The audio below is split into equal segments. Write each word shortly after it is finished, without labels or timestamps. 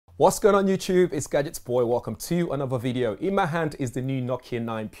What's going on YouTube? It's GadgetsBoy. Welcome to another video. In my hand is the new Nokia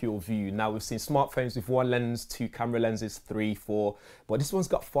 9 PureView. Now we've seen smartphones with one lens, two camera lenses, three, four, but this one's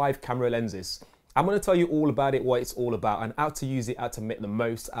got 5 camera lenses. I'm going to tell you all about it, what it's all about, and how to use it, how to make the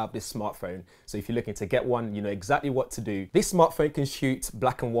most out of this smartphone. So if you're looking to get one, you know exactly what to do. This smartphone can shoot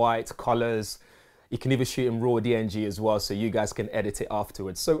black and white, colors. You can even shoot in RAW DNG as well, so you guys can edit it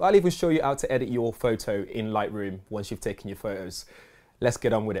afterwards. So I'll even show you how to edit your photo in Lightroom once you've taken your photos. Let's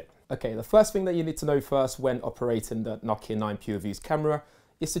get on with it. Okay, the first thing that you need to know first when operating the Nokia 9 PureView's camera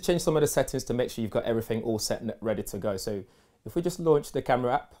is to change some of the settings to make sure you've got everything all set and ready to go. So if we just launch the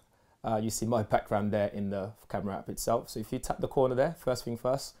camera app, you see my background there in the camera app itself. So if you tap the corner there, first thing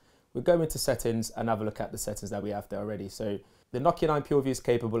first, we'll go into settings and have a look at the settings that we have there already. So the Nokia 9 PureView is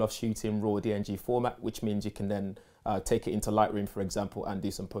capable of shooting RAW DNG format, which means you can then take it into Lightroom, for example, and do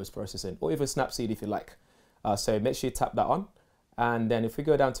some post-processing, or even Snapseed if you like. So make sure you tap that on. And then if we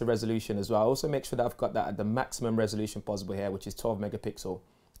go down to resolution as well, also make sure that I've got that at the maximum resolution possible here, which is 12 megapixel.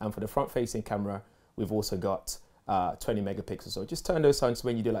 And for the front facing camera, we've also got 20 megapixels. So just turn those on so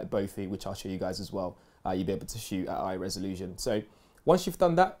when you do like both, which I'll show you guys as well, you'll be able to shoot at high resolution. So once you've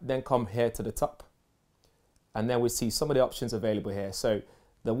done that, then come here to the top. And then we see some of the options available here. So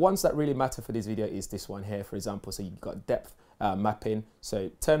the ones that really matter for this video is this one here, for example. So you've got depth mapping. So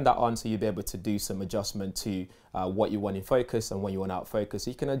turn that on so you'll be able to do some adjustment to what you want in focus and when you want out of focus. So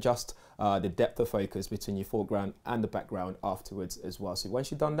you can adjust the depth of focus between your foreground and the background afterwards as well. So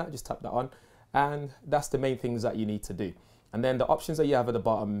once you've done that, just tap that on. And that's the main things that you need to do. And then the options that you have at the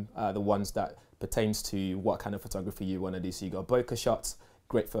bottom are the ones that pertains to what kind of photography you want to do. So you got bokeh shots,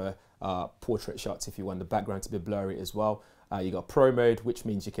 great for portrait shots if you want the background to be blurry as well. You got pro mode, which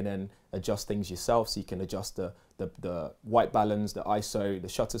means you can then adjust things yourself. So you can adjust the white balance, the ISO, the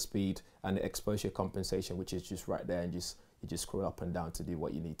shutter speed, and the exposure compensation, which is just right there, and you just scroll up and down to do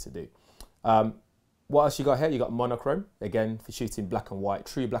what you need to do. What else you got here? You got monochrome, again for shooting black and white,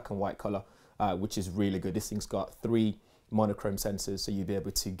 true black and white color, which is really good. This thing's got 3 monochrome sensors, so you'll be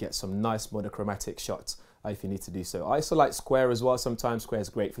able to get some nice monochromatic shots if you need to do so. I also like square as well. Sometimes square is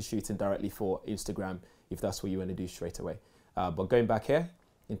great for shooting directly for Instagram if that's what you want to do straight away. But going back here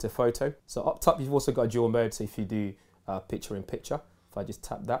into photo, so up top you've also got dual mode. So if you do picture in picture, if I just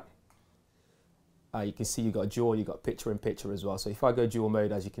tap that, you can see you got dual, you got picture in picture as well. So if I go dual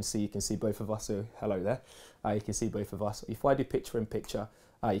mode, as you can see both of us. So hello there, you can see both of us. If I do picture in picture,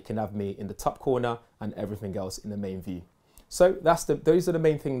 you can have me in the top corner and everything else in the main view. So those are the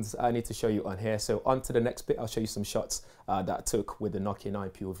main things I need to show you on here. So on to the next bit, I'll show you some shots that I took with the Nokia 9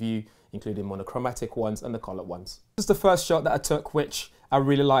 PureView, including monochromatic ones and the colored ones. This is the first shot that I took, which I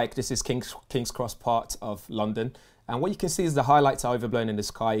really like. This is King's Cross part of London. And what you can see is the highlights are overblown in the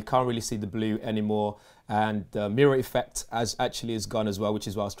sky. You can't really see the blue anymore. And the mirror effect actually is gone as well, which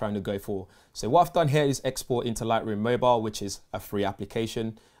is what I was trying to go for. So what I've done here is export into Lightroom Mobile, which is a free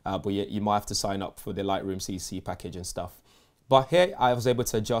application. But you might have to sign up for the Lightroom CC package and stuff. But here I was able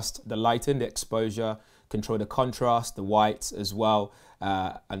to adjust the lighting, the exposure, control the contrast, the whites as well,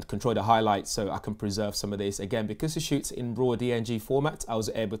 and control the highlights so I can preserve some of this. Again, because it shoots in RAW DNG format, I was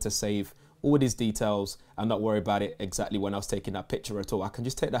able to save all these details and not worry about it exactly when I was taking that picture at all. I can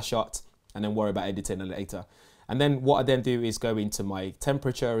just take that shot and then worry about editing it later. And then what I then do is go into my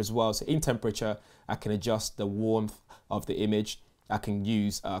temperature as well. So in temperature, I can adjust the warmth of the image. I can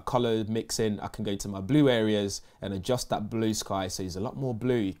use color mixing. I can go into my blue areas and adjust that blue sky. So it's a lot more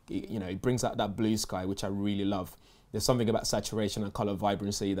blue. It brings out that blue sky, which I really love. There's something about saturation and color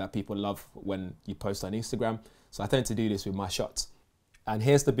vibrancy that people love when you post on Instagram. So I tend to do this with my shots. And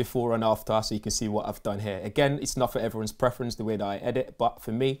here's the before and after, so you can see what I've done here. Again, it's not for everyone's preference the way that I edit, but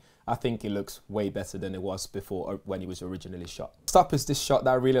for me, I think it looks way better than it was before when it was originally shot. Next up is this shot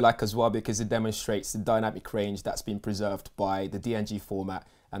that I really like as well because it demonstrates the dynamic range that's been preserved by the DNG format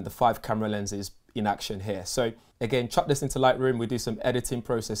and the 5 camera lenses in action here. So again, chuck this into Lightroom. We do some editing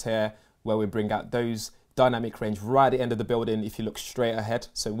process here where we bring out those dynamic range right at the end of the building if you look straight ahead.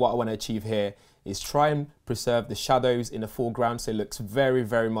 So what I want to achieve here is try and preserve the shadows in the foreground so it looks very,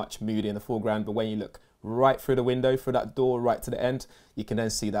 very much moody in the foreground, but when you look right through the window, through that door, right to the end, you can then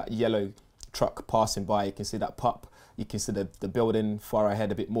see that yellow truck passing by. You can see that pop. You can see the building far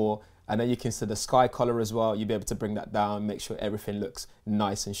ahead a bit more. And then you can see the sky color as well. You'll be able to bring that down, make sure everything looks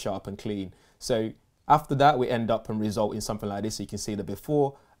nice and sharp and clean. So after that, we end up and result in something like this. So you can see the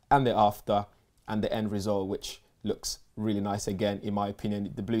before and the after and the end result, which looks really nice. Again, in my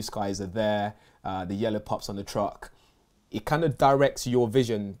opinion, the blue skies are there. The yellow pops on the truck. It kind of directs your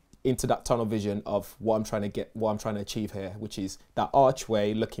vision into that tunnel vision of what I'm trying to achieve here, which is that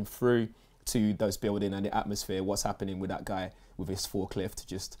archway looking through to those building and the atmosphere, what's happening with that guy with his forklift,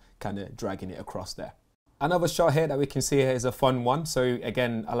 just kind of dragging it across there. Another shot here that we can see here is a fun one. So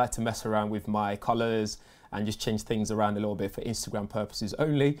again, I like to mess around with my colors and just change things around a little bit for Instagram purposes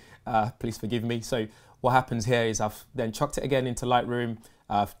only. Please forgive me. So what happens here is I've then chucked it again into Lightroom.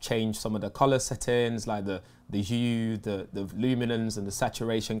 I've changed some of the color settings, like the hue, the luminance and the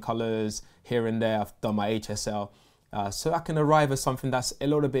saturation colors here and there. I've done my HSL. So I can arrive at something that's a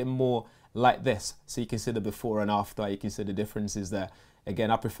little bit more like this. So you can see the before and after, you can see the differences there.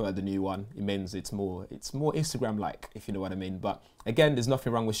 Again, I prefer the new one. It means it's more Instagram-like, if you know what I mean. But again, there's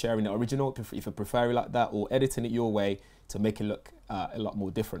nothing wrong with sharing the original if you prefer it like that, or editing it your way to make it look a lot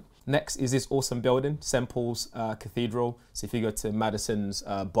more different. Next is this awesome building, St. Paul's Cathedral. So if you go to Madison's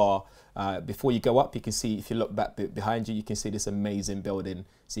bar, before you go up, you can see, if you look back behind you, you can see this amazing building.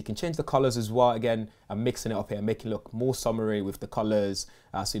 So you can change the colors as well. Again, I'm mixing it up here, making it look more summery with the colors,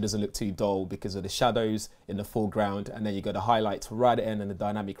 so it doesn't look too dull because of the shadows in the foreground. And then you got the highlights right at the end and the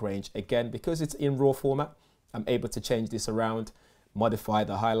dynamic range. Again, because it's in RAW format, I'm able to change this around, modify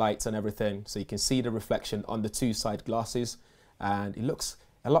the highlights and everything, so you can see the reflection on the two side glasses, and it looks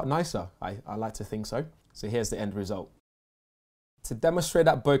a lot nicer. I like to think so. So here's the end result. To demonstrate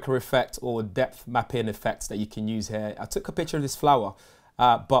that bokeh effect or depth mapping effect that you can use here, I took a picture of this flower,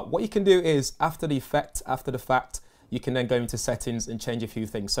 but what you can do is after the fact, you can then go into settings and change a few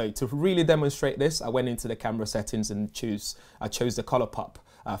things. So to really demonstrate this, I went into the camera settings and I chose the color pop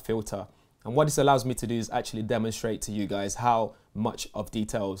filter. And what this allows me to do is actually demonstrate to you guys how much of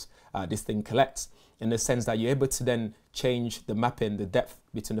details this thing collects, in the sense that you're able to then change the mapping, the depth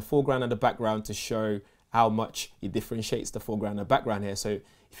between the foreground and the background to show how much it differentiates the foreground and the background here. So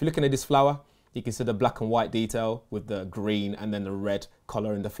if you're looking at this flower, you can see the black and white detail with the green and then the red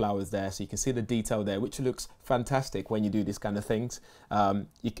color in the flowers there. So you can see the detail there, which looks fantastic when you do these kind of things.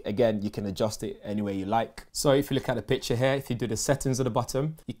 Again, you can adjust it any way you like. So if you look at the picture here, if you do the settings at the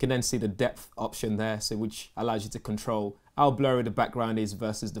bottom, you can then see the depth option there, so which allows you to control how blurry the background is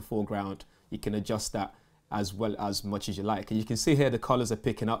versus the foreground. You can adjust that as well as much as you like. And you can see here the colors are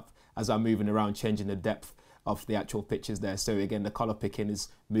picking up as I'm moving around, changing the depth of the actual pictures there. So again, the color picking is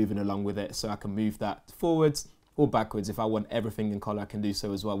moving along with it. So I can move that forwards or backwards. If I want everything in color, I can do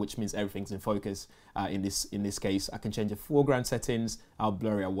so as well, which means everything's in focus. In this case, I can change the foreground settings, how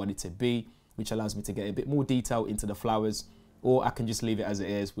blurry I want it to be, which allows me to get a bit more detail into the flowers, or I can just leave it as it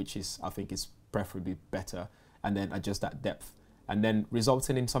is, which is, I think, is preferably better, and then adjust that depth, and then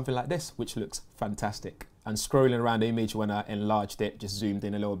resulting in something like this, which looks fantastic. And scrolling around the image, when I enlarged it, just zoomed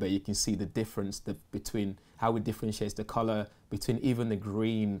in a little bit, you can see the difference between how it differentiates the color between even the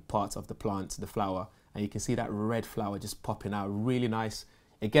green parts of the plant, the flower, and you can see that red flower just popping out really nice.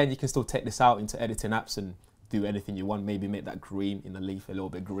 Again, you can still take this out into editing apps and do anything you want, maybe make that green in the leaf a little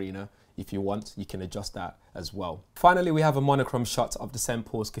bit greener. If you want, you can adjust that as well. Finally, we have a monochrome shot of the St.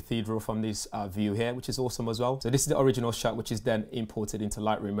 Paul's Cathedral from this view here, which is awesome as well. So this is the original shot, which is then imported into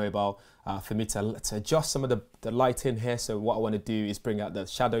Lightroom Mobile for me to adjust some of the lighting here. So what I want to do is bring out the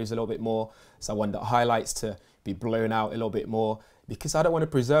shadows a little bit more. So I want the highlights to be blown out a little bit more, because I don't want to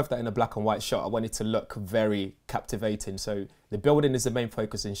preserve that in a black and white shot. I want it to look very captivating. So the building is the main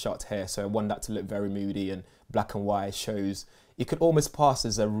focus in shot here. So I want that to look very moody, and black and white shows, it could almost pass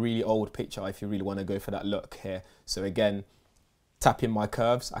as a really old picture if you really want to go for that look here. So again, tapping my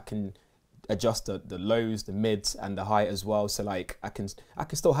curves, I can adjust the lows, the mids and the high as well. So like I can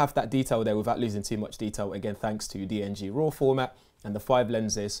still have that detail there without losing too much detail. Again, thanks to DNG RAW format and the 5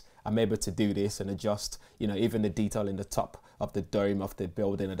 lenses, I'm able to do this and adjust, you know, even the detail in the top of the dome of the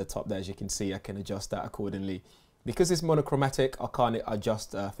building at the top there, as you can see, I can adjust that accordingly. Because it's monochromatic, I can't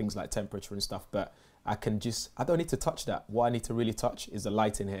adjust things like temperature and stuff, but I don't need to touch that. What I need to really touch is the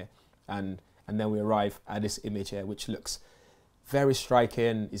light in here. And then we arrive at this image here, which looks very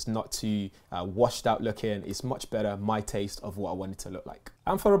striking. It's not too washed out looking. It's much better, my taste of what I want it to look like.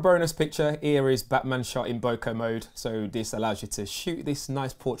 And for a bonus picture, here is Batman shot in bokeh mode. So this allows you to shoot this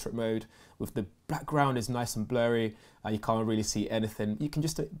nice portrait mode with the background is nice and blurry. You can't really see anything. You can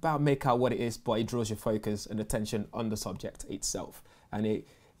just about make out what it is, but it draws your focus and attention on the subject itself. And it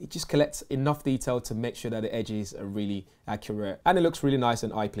just collects enough detail to make sure that the edges are really accurate, and it looks really nice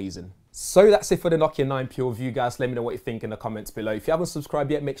and eye-pleasing. So that's it for the Nokia 9 PureView, guys. Let me know what you think in the comments below. If you haven't subscribed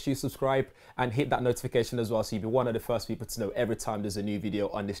yet, make sure you subscribe and hit that notification as well, so you'll be one of the first people to know every time there's a new video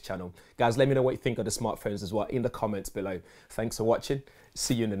on this channel. Guys, let me know what you think of the smartphones as well in the comments below. Thanks for watching.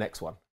 See you in the next one.